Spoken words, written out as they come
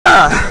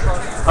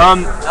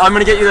I'm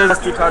gonna get you those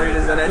SD card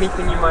readers and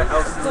anything you might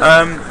else need.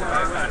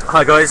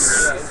 Hi guys.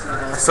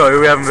 Sorry,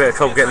 we're having a bit of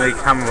trouble getting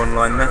the camera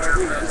online there.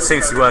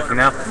 Seems to be working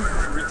now.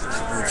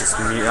 Just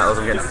mute that,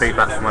 I'm getting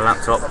feedback from my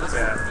laptop.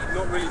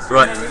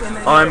 Right,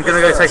 I'm going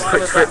to go take a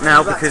quick trip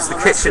now because the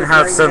kitchen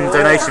have some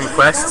donation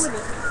requests,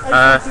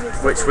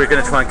 which we're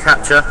going to try and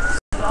capture.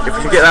 If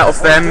we can get that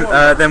off them,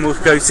 then we'll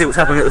go see what's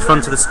happening at the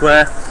front of the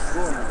square.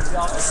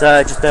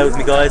 So just bear with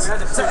me, guys.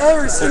 So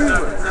air is human.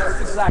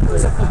 Exactly.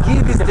 So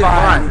forgive is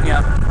divine.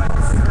 Yeah.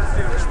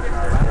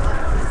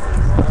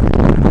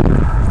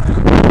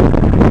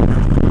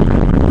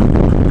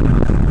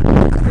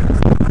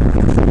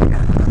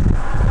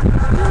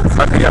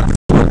 Okay, yeah,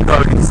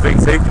 I need to speak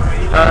to.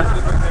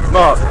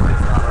 Mark,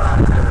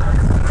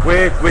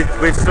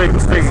 we're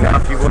speaking now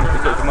if you want to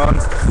put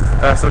demands,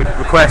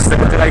 request, a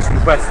donation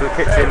request for the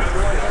kitchen.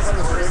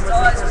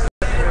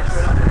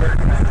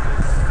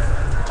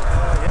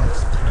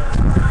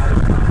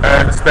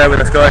 Just bear with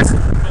us, guys.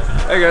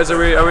 Hey guys, are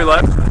we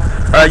live?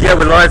 Yeah,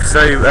 we're live. So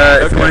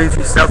if you want to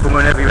introduce yourself and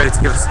whenever you're ready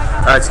to give us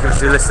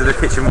a list of the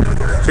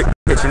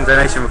kitchen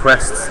donation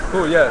requests.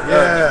 Cool,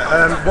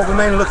 yeah. What we're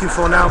mainly looking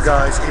for now,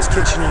 guys, is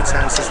kitchen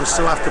utensils. We're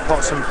still after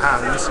pots and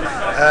pans.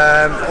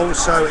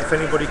 Also, if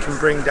anybody can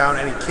bring down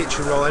any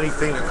kitchen roll,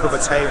 anything that cover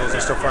tables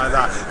and stuff like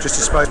that, just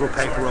disposable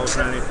paper rolls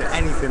and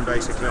anything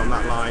basically on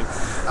that line.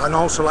 And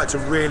also like to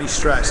really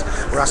stress,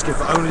 we're asking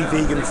for only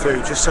vegan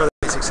food, just so that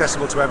it's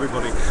accessible to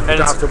everybody. We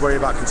don't have to worry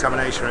about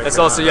contamination. It's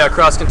also, yeah,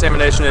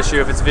 cross-contamination issue.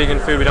 If it's vegan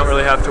food, we don't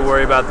really have to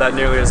worry about that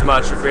nearly as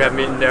much if we have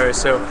meat and dairy.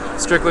 So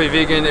strictly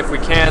vegan if we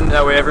can,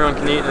 that way everyone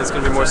can eat and it's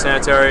going to be more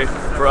sanitary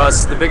for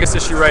us. The biggest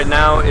issue right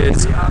now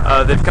is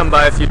they've come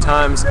by a few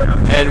times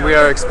and we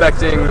are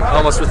expecting,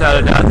 almost without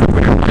a doubt, that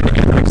we're going to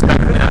get an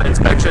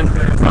inspection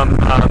from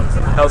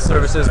health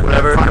services,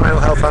 whatever. Environmental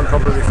health and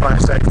probably fire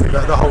safety,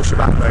 the whole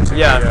shebang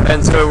basically. Yeah,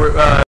 and so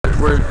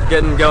we're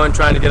getting going,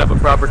 trying to get up a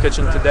proper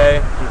kitchen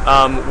today.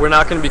 We're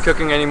not going to be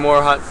cooking any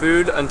more hot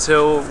food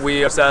until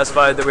we are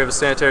satisfied that we have a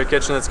sanitary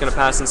kitchen that's going to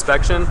pass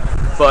inspection.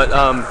 But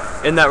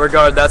in that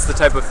regard, that's the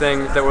type of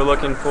thing that we're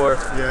looking for.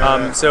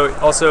 So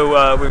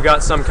also we've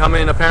got some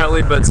coming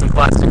apparently, but some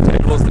plastic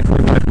tables that can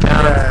be wiped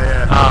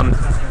down.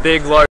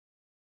 Big, large.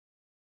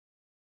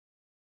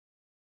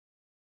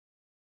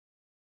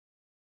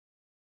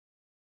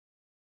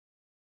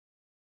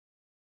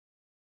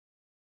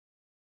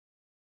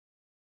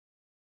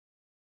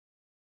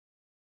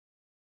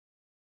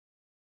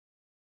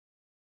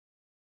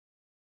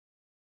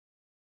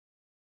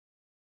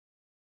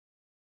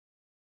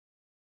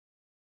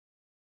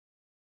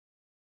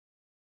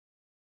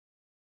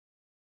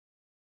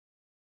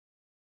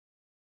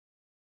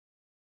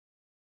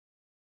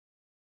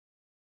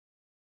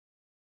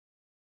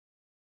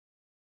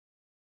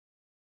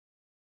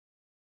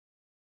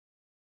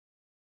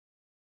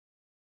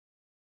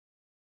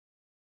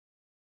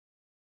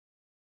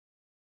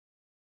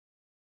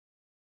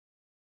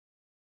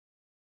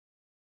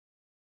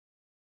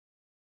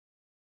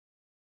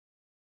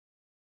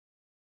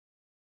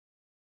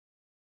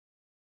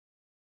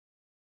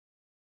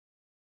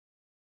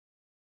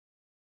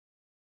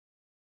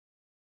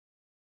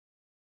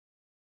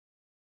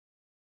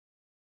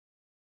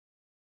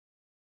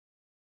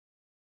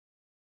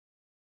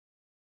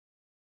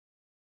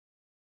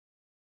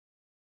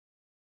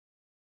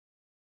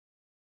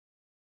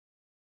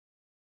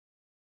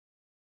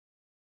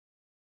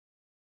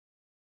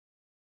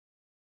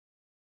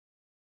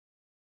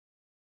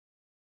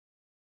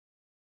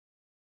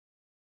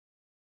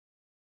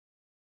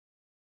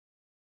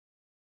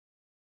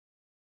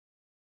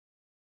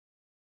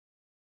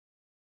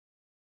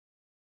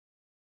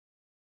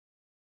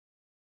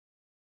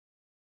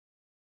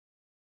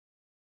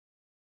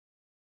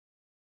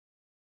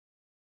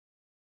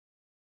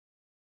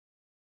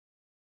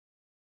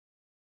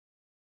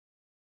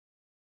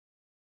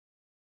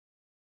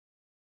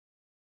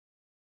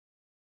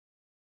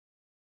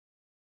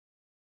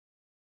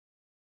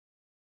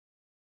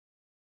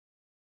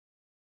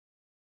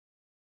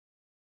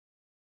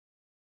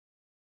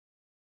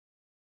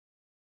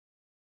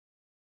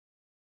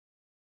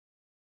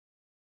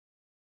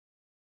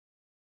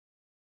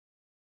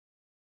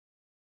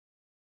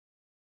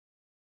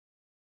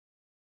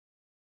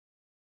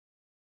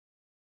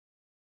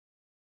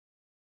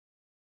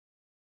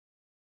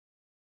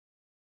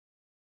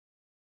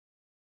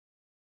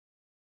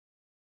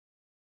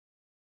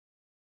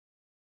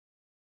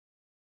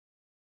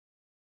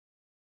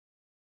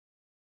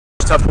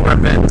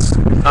 Tupperware bins,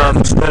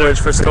 storage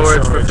for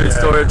food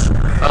storage.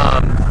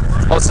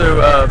 Also,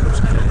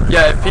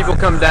 yeah, if people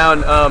come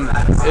down,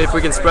 if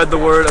we can spread the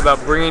word about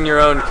bringing your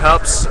own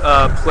cups,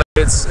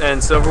 plates,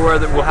 and silverware,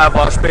 that we'll have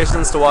wash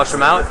basins to wash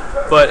them out.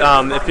 But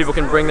if people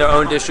can bring their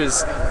own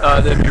dishes,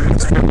 that'd be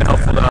extremely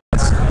helpful to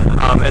us.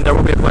 And there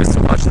will be a place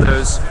to wash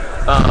those.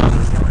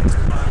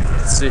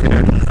 Let's see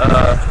here.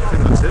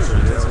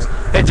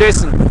 Hey,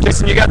 Jason,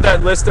 you got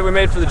that list that we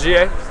made for the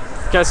GA?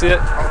 Can I see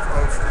it?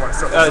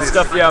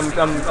 Stuff. Yeah, I'm.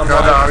 No,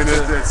 I mean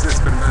it's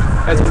been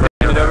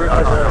handed over.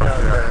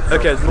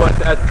 Okay, well,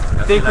 I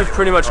think we've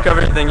pretty much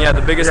covered everything. Yeah,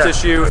 the biggest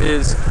issue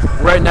is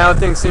right now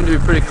things seem to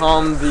be pretty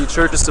calm. The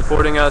church is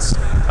supporting us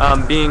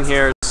being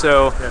here,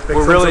 so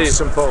we're really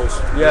St. Paul's.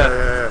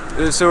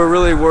 So we're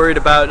really worried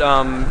about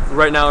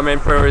right now. Our main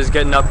priority is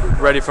getting up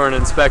ready for an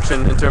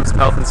inspection in terms of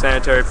health and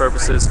sanitary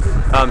purposes.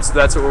 So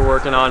that's what we're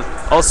working on.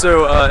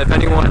 Also, if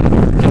anyone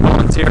can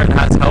volunteer and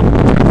has help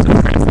in terms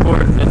of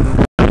transport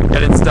and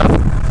getting stuff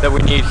that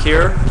we need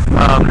here,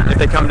 if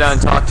they come down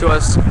and talk to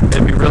us,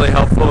 it'd be really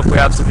helpful if we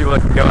have some people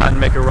that can go out and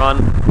make a run.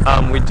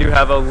 We do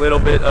have a little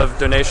bit of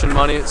donation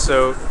money,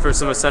 so for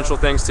some essential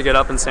things to get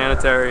up and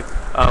sanitary,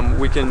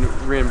 we can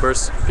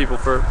reimburse people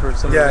for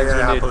some of the things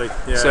we happily.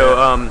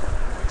 need.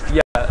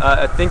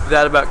 I think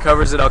that about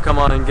covers it. I'll come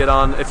on and get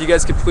on. If you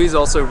guys could please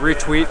also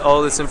retweet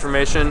all this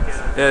information,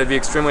 it'd be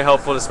extremely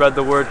helpful to spread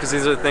the word, because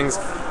these are the things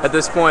at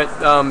this point,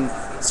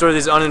 sort of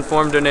these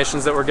uninformed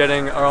donations that we're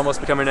getting are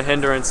almost becoming a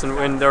hindrance,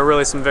 and there are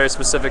really some very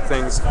specific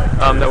things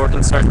that we're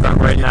concerned about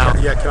right now.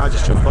 Yeah, can I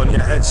just jump on?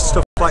 Yeah, it's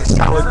stuff like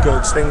salad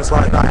goods, things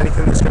like that,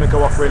 anything that's going to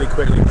go off really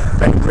quickly.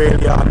 They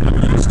really are no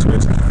use to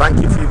us.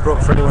 Thank you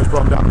for anyone's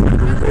brought them down,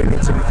 but we really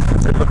need to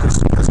look at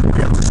stuff that's going to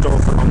be able to store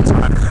for a long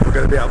time. We're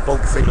going to be able to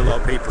bulk feed a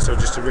lot of people, so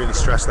just to really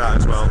stress that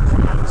as well.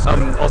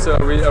 Also,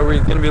 are we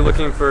going to be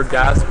looking for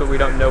gas, but we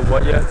don't know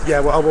what yet? Yeah,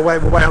 well, we'll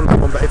wait on that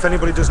one, but if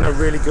anybody does know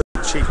really good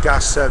cheap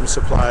gas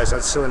suppliers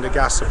and cylinder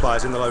gas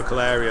suppliers in the local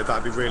area,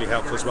 that'd be really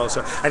helpful as well.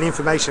 So any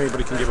information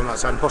anybody can give on that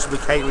side, and possibly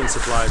catering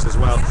suppliers as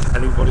well,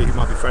 anybody who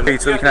might be friendly.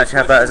 So we can actually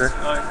have that as a...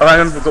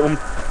 Alright, we've got one.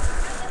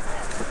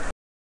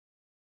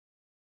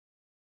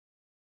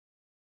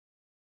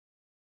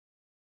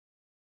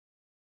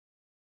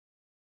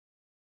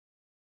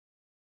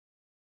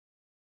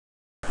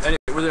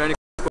 Were there any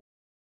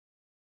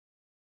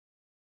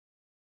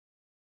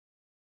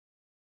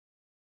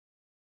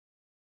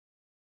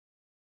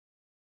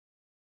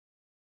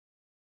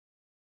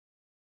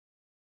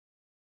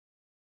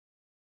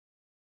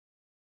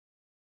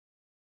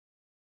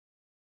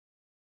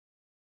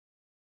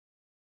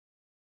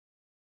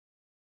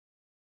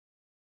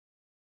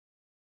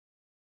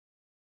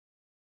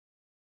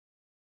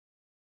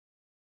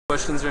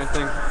questions or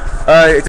anything?